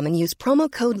BlueNile.com and use promo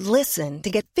code LISTEN to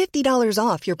get $50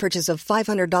 off your purchase of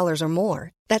 $500 or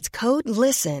more. That's code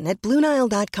LISTEN at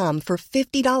BlueNile.com for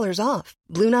 $50 off.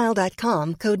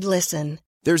 BlueNile.com, code LISTEN.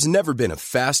 There's never been a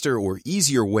faster or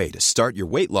easier way to start your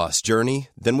weight loss journey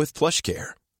than with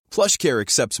PlushCare. PlushCare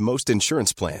accepts most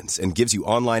insurance plans and gives you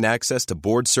online access to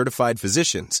board-certified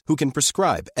physicians who can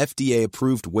prescribe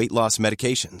FDA-approved weight loss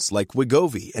medications like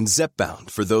Wegovy and Zepbound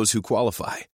for those who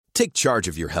qualify. Take charge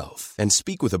of your health and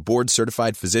speak with a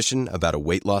board-certified physician about a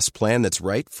weight loss plan that's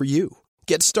right for you.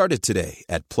 Get started today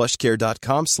at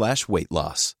plushcare.com/weight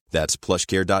loss. That's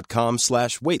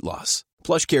plushcare.com/weight loss.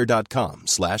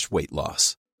 plushcare.com/weight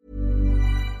loss.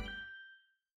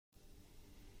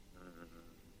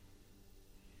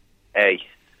 A.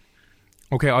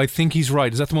 Okay, I think he's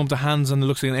right. Is that the one with the hands and it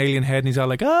looks like an alien head and he's all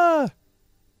like, ah?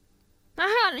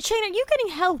 Shane, are you getting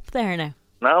help there now?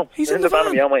 No, He's in in the the van.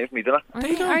 van. Yeah, waiting for me, didn't I?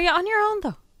 Are you on your own,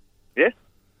 though? Yeah.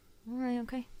 All right,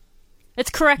 okay. It's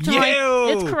correct and Yo!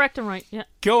 right. It's correct and right, yeah.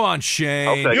 Go on, Shane.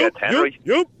 Hopefully I get 10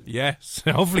 right. Yes,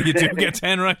 hopefully you do get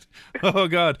 10 right. Oh,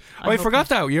 God. I forgot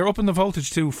that. You're up in the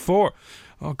voltage to 4.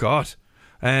 Oh, God.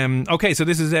 Okay, so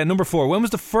this is number 4. When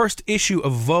was the first issue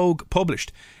of Vogue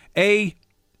published? A,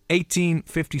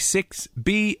 1856,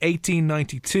 B,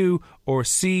 1892, or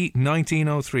C,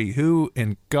 1903? Who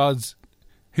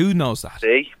knows that?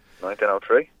 C,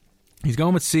 1903. He's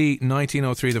going with C,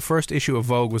 1903. The first issue of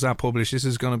Vogue was that published. This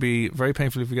is going to be very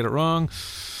painful if we get it wrong.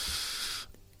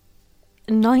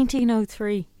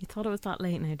 1903. You thought it was that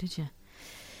late now, did you?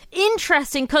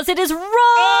 Interesting, because it is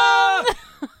wrong!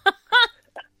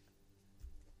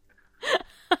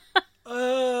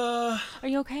 Are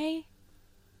you okay?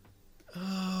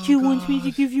 Do you want me to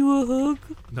give you a hug?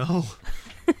 No.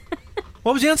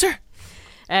 What was the answer?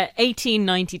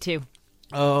 1892.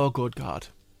 Oh, good God.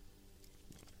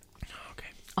 Okay.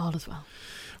 All is well.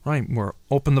 Right, we're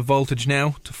up in the voltage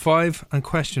now to 5. And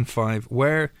question 5.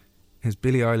 Where is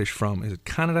Billie Eilish from? Is it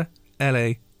Canada,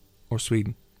 LA, or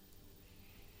Sweden?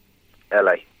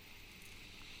 LA. I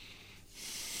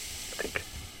think.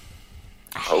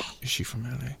 Oh. Is she from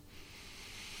LA?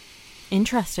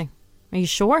 Interesting. Are you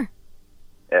sure?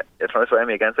 Yeah, you're trying to sway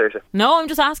me again, seriously. No, I'm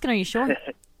just asking, are you sure?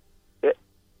 Yeah.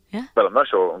 Yeah? Well, I'm not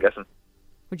sure, I'm guessing.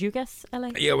 Would you guess LA?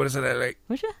 Yeah, what is it, LA?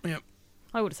 Would you? Yep.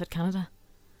 I would have said Canada.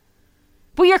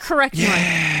 But you're correct, right?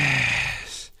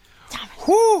 Yes.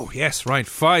 Whoo! Yes, right.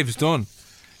 5's done.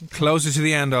 Closer to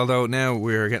the end, although now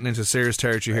we're getting into serious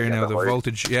territory here now. The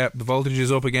voltage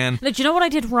is up again. Look, do you know what I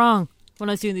did wrong? when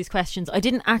I was doing these questions. I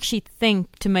didn't actually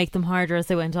think to make them harder as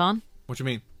they went on. What do you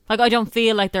mean? Like, I don't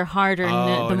feel like they're harder Oh, I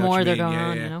know the what more you they're mean. going Yeah,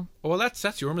 on, yeah. you know? Oh, well,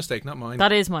 that's your mistake, not mine.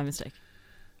 That is my mistake.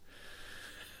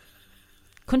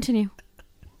 Continue.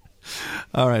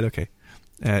 All right, okay.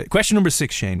 Question number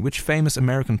 6, Shane. Which famous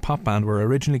American pop band were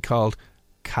originally called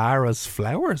Cara's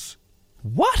Flowers?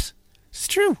 What? It's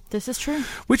true. This is true.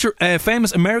 Which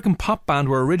famous American pop band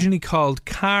were originally called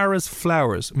Cara's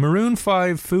Flowers? Maroon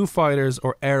 5, Foo Fighters,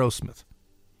 or Aerosmith?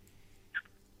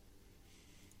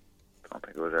 I don't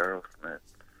think it was Aerosmith.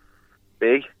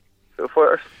 Big. Foo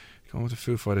Fighters. Going with the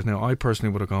Foo Fighters. Now, I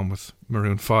personally would have gone with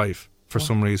Maroon 5 for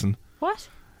some reason. What?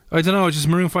 I don't know, just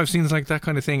Maroon 5 seems like that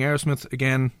kind of thing. Aerosmith,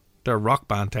 again, they're a rock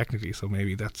band technically, so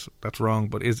maybe that's wrong.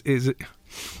 But is it?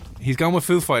 He's gone with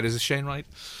Foo Fighters. Is Shane right?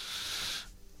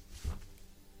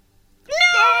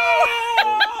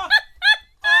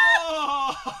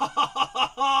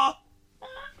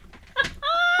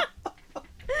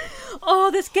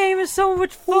 Oh, this game is so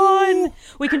much fun. Ooh.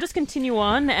 We can just continue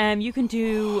on. You can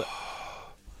do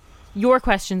your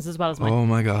questions as well as mine. Oh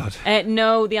my God.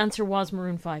 No, the answer was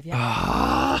Maroon 5,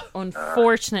 yeah.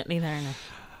 Unfortunately there now.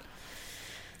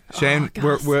 Shane,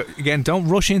 we're again, don't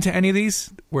rush into any of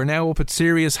these. We're now up at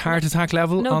serious heart attack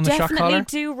level on the shot collar. No,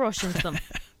 definitely do rush into them.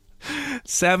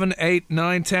 7, 8,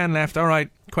 9, 10 left. All right,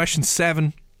 question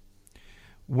 7.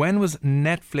 When was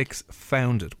Netflix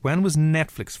founded? When was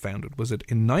Netflix founded? Was it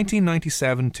in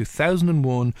 1997,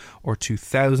 2001, or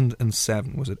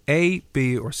 2007? Was it A,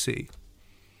 B, or C?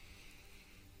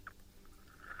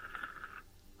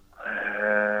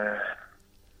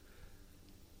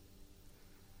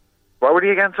 What were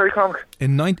they again? Sorry, Cormac.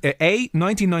 In A,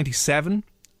 1997,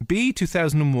 B,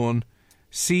 2001,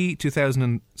 C,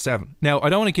 2007. Now, I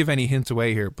don't want to give any hints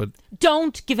away here, but...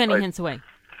 Don't give any hints away.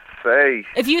 Say.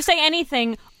 If you say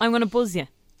anything, I'm going to buzz you.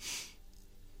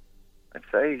 I'd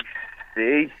say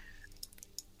C.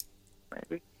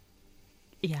 Maybe.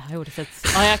 Yeah, I would have said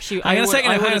C. I actually... Hang on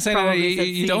a second.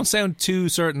 You You don't sound too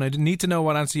certain. I need to know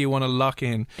what answer you want to lock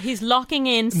in. He's locking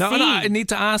in C. No, I need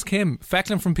to ask him.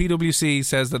 Fecklin from PwC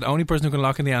says that the only person who can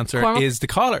lock in the answer is the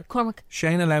caller. Cormac.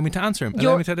 Shane, allow me to answer him.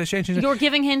 Allow me to Shane. You're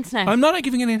giving hints now. I'm not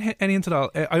giving any hints at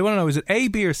all. I want to know, is it A,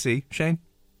 B, or C, Shane?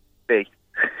 B.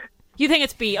 You think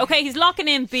it's B. Okay, he's locking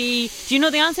in B. Do you know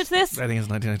the answer to this? I think it's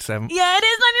 1997. Yeah, it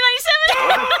is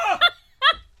 1997.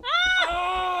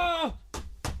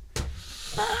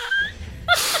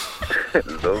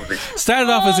 Lovely.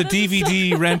 Started off as a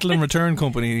DVD rental and return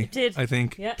company, It did. I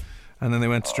think. Yeah. And then they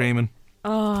went streaming.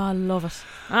 Oh, I love it.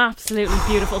 Absolutely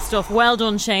beautiful stuff. Well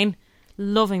done, Shane.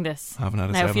 Loving this. I haven't had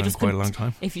a 7 in quite a long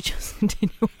time. If you just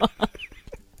continue on.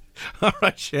 All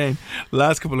right, Shane.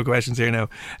 Last couple of questions here now.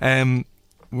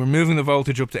 We're moving the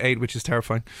voltage up to 8, which is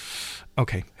terrifying.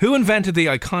 Okay. Who invented the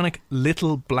iconic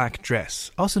little black dress,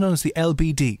 also known as the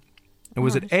LBD?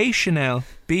 Was it A, Chanel,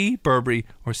 B, Burberry,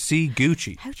 or C,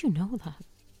 Gucci? How do you know that?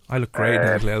 I look great in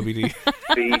that little LBD.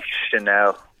 B,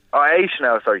 Chanel. Oh, A,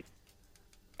 Chanel, sorry.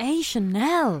 A,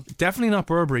 Chanel. Definitely not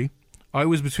Burberry. I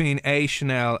was between A,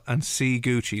 Chanel and C,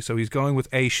 Gucci, so he's going with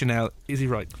A, Chanel. Is he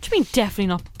right? What do you mean definitely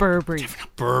not Burberry? Definitely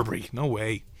not Burberry. No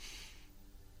way.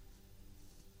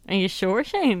 Are you sure,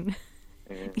 Shane?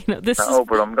 You know, but I'm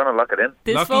going to lock it in.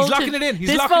 He's locking it in.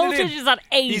 He's locking it in. This voltage is at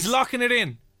 8. He's locking it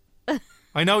in.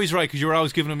 I know he's right because you were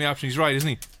always giving him the option. He's right, isn't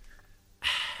he?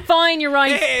 Fine, you're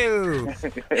right. Ew.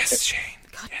 Yes, Shane.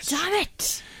 God damn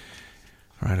it.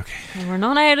 All right, okay. Well, we're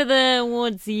not out of the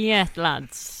woods yet,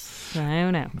 lads.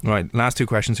 No. Right, last 2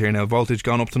 questions here now. Voltage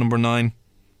gone up to number 9.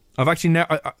 I've actually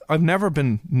I've never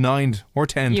been 9'd or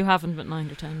 10'd. You haven't been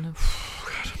 9 or 10, no.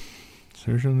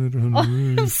 Oh,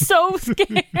 I'm so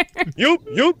scared. Yup.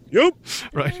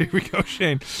 Right, here we go,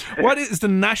 Shane. What is the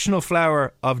national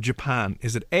flower of Japan?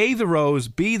 Is it A, the rose,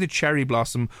 B, the cherry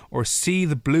blossom, or C,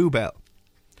 the bluebell?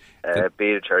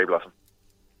 B, the cherry blossom.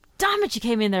 Damn it, you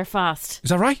came in there fast. Is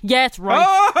that right? Yeah, it's right.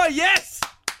 Oh, yes!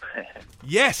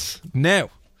 Yes. Now,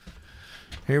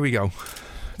 here we go.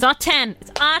 It's at 10.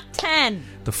 It's at 10.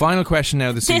 The final question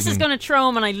now this evening. This is going to throw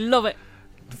him and I love it.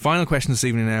 The final question this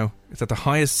evening now is at the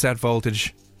highest set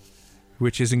voltage,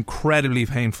 which is incredibly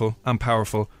painful and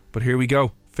powerful. But here we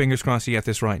go. Fingers crossed you get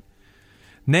this right.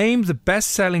 Name the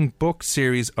best-selling book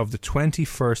series of the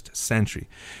 21st century.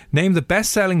 Name the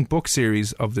best-selling book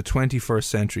series of the 21st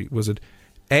century. Was it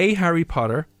A, Harry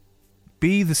Potter,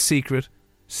 B, The Secret,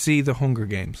 C, The Hunger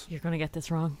Games? You're going to get this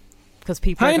wrong. Because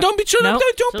people. Hey, don't be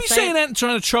saying that and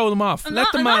trying to throw them off. Let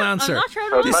the man answer. I'm not throwing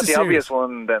So them it's off. not the obvious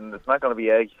one, then it's not going to be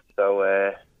A.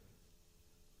 So,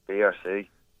 B or C.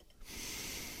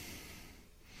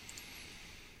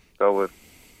 Go with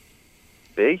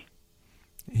B.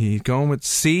 He's going with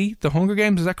C, The Hunger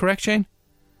Games. Is that correct, Shane?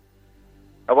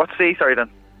 What's C? Sorry then.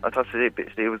 I thought C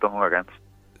was the Hunger Games.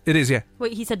 It is, yeah.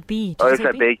 Wait, he said B. I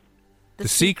said B. The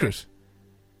Secret.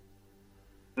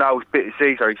 No,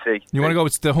 C. Sorry, C. You want to go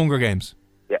with the Hunger Games?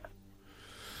 Yeah.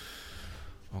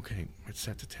 Okay, it's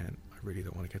set to 10. I really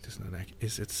don't want to get this in the neck.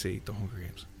 Is it C, the Hunger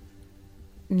Games?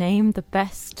 Name the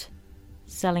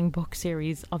best-selling book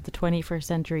series of the 21st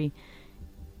century.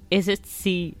 Is it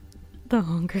C, The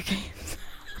Hunger Games?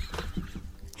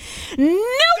 No!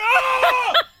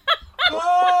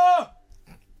 Oh!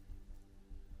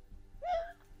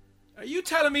 Are you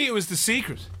telling me it was The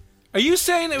Secret? Are you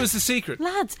saying it was The Secret?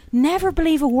 Lads, never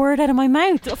believe a word out of my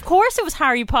mouth. Of course it was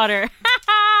Harry Potter.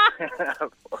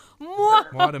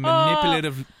 What a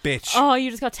manipulative bitch. Oh, you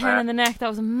just got 10 in the neck. That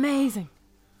was amazing.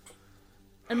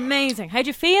 Amazing. How'd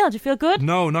you feel? Did you feel good?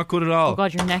 No, not good at all. Oh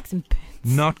God, your neck's in pins.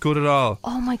 Not good at all.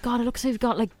 Oh my God, it looks like you've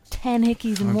got like 10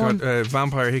 hickeys in I've one. got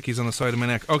vampire hickeys on the side of my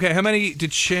neck. Okay, how many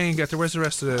did Shane get there? Where's the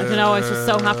rest of the... I don't know, I was just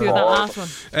so happy with that last one.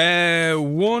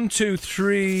 1, 2,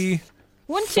 3...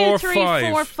 1, 2, 4, 3,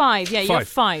 5. 4, 5. Yeah, you're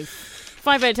 5.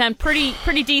 5 out of 10.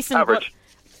 Pretty decent. Average.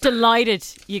 But delighted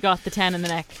you got the 10 in the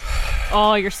neck.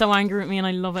 Oh, you're so angry with me and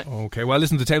I love it. Okay, well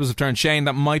listen, the tables have turned. Shane,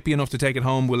 that might be enough to take it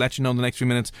home. We'll let you know in the next few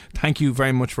minutes. Thank you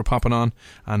very much for popping on,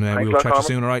 and we'll chat to you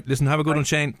soon, alright? Listen, have a good one,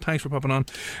 Shane. Thanks for popping on.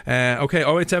 Okay,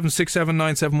 087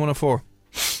 679 7104.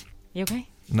 You okay?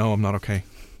 No, I'm not okay.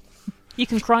 You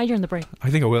can cry during the break. I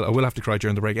think I will. I will have to cry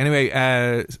during the break. Anyway,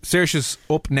 Saoirse's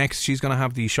up next. She's going to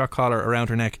have the shock collar around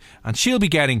her neck, and she'll be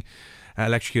getting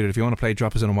electrocuted. If you want to play,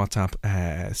 drop us in on WhatsApp.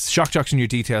 Shock Jocks in your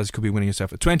details. You could be winning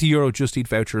yourself a €20 Just Eat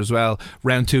voucher as well.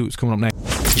 Round 2 is coming up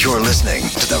next. You're listening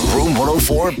to the Room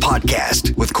 104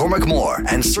 podcast with Cormac Moore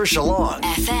and Saoirse Long.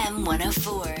 FM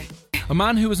 104. A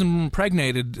man who was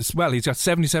impregnated, well, he's got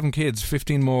 77 kids,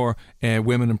 15 more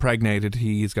women impregnated.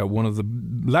 He's got one of the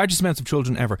largest amounts of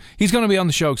children ever. He's going to be on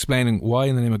the show explaining why,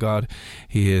 in the name of God,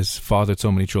 he has fathered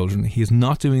so many children. He is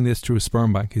not doing this through a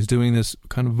sperm bank. He's doing this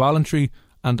kind of voluntary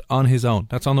and on his own.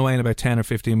 That's on the way in about 10 or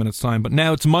 15 minutes' time. But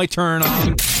now it's my turn on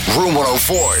Room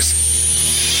 104's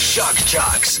Shock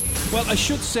Jocks. Well, I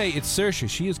should say it's Saoirse.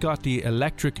 She has got the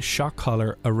electric shock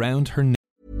collar around her neck.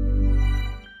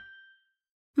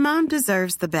 Mom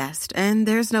deserves the best, and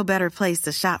there's no better place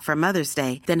to shop for Mother's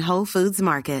Day than Whole Foods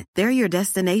Market. They're your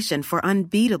destination for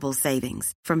unbeatable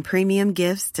savings, from premium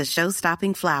gifts to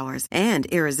show-stopping flowers and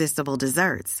irresistible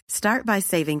desserts. Start by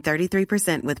saving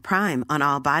 33% with Prime on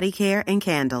all body care and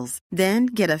candles. Then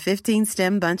get a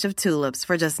 15-stem bunch of tulips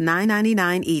for just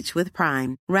 $9.99 each with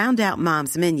Prime. Round out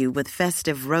Mom's menu with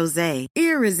festive rosé,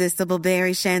 irresistible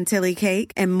berry chantilly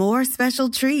cake, and more special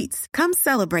treats. Come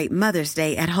celebrate Mother's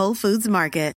Day at Whole Foods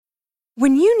Market.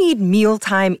 When you need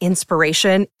mealtime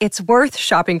inspiration, it's worth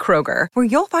shopping Kroger, where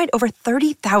you'll find over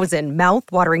 30,000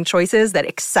 mouth-watering choices that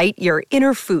excite your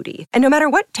inner foodie. And no matter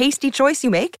what tasty choice you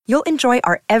make, you'll enjoy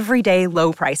our everyday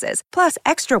low prices, plus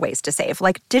extra ways to save,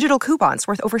 like digital coupons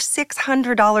worth over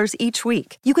 $600 each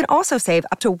week. You can also save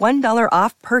up to $1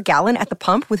 off per gallon at the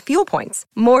pump with fuel points.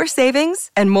 More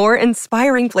savings and more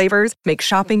inspiring flavors make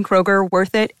shopping Kroger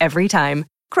worth it every time.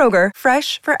 Kroger,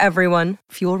 fresh for everyone.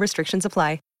 Fuel restrictions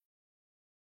apply.